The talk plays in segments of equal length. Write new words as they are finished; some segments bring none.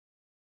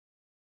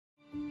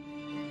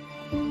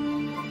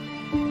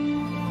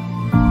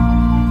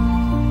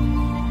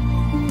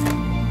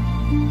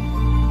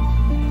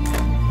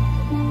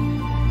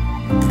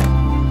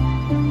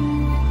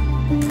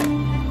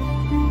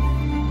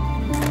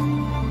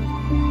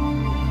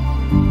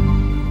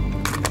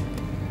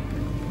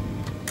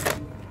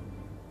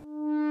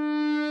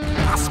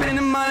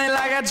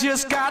I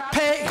just got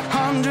paid.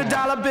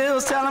 $100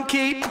 bills, tell them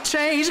keep the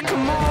change.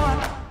 Come on.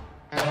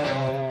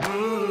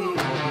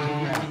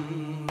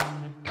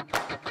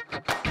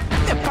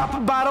 Pop a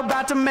bottle,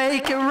 about to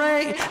make it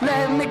rain.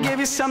 Let me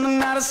give you something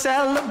now to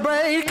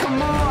celebrate.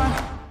 Come on.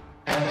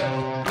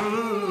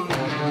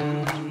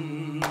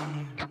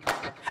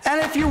 And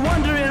if you're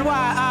wondering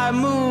why I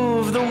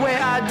move the way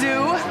I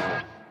do,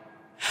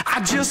 I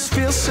just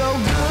feel so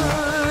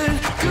good,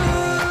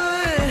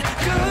 good,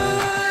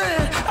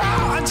 good.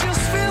 Oh, I just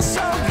feel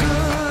so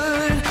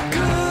good,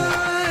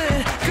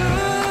 good,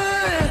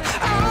 good.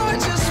 Oh, I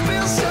just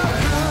feel so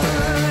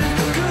good,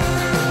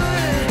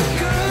 good,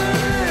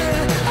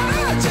 good.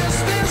 Oh, I just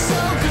feel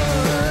so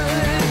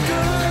good,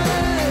 good,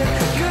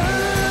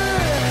 good.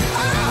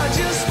 Oh, I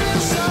just feel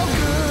so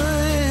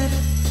good.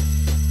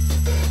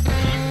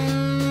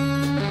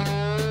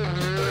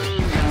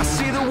 I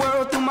see the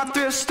world through my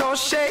thrift store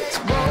shades,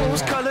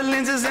 rose-colored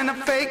lenses and a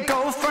fake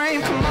gold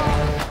frame. Come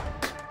on.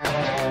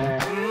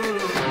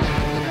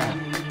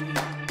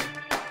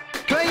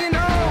 Playing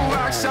old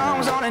rock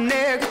songs on an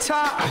air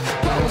guitar,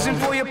 posing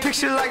for your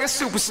picture like a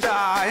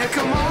superstar. Yeah,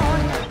 come on.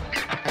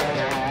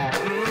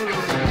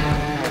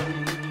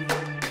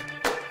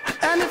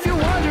 And if you're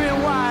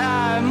wondering why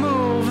I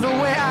move the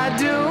way I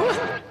do,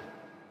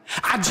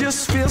 I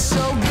just feel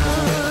so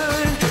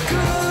good,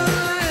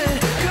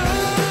 good,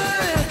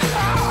 good.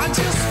 Oh, I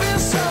just feel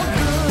so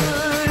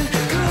good,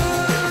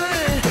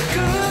 good,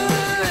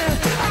 good.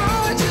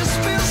 Oh, I just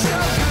feel so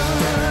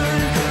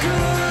good,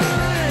 good,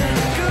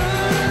 good.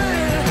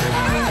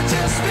 Oh, I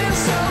just feel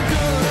so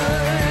good,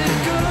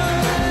 good,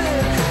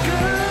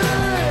 good.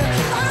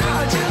 Oh,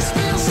 I just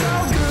feel so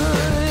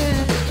good.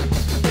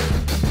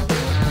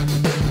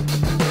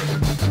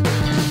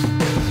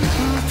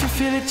 If you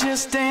feel it,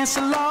 just dance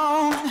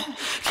along.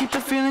 Keep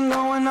the feeling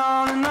going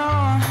on and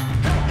on.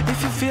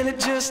 If you feel it,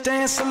 just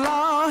dance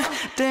along,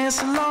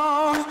 dance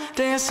along,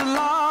 dance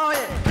along.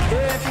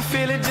 Yeah. If you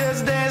feel it,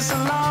 just dance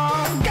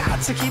along.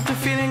 Got to keep the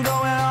feeling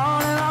going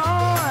on and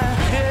on.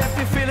 Yeah. If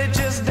you feel it,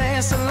 just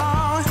dance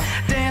along.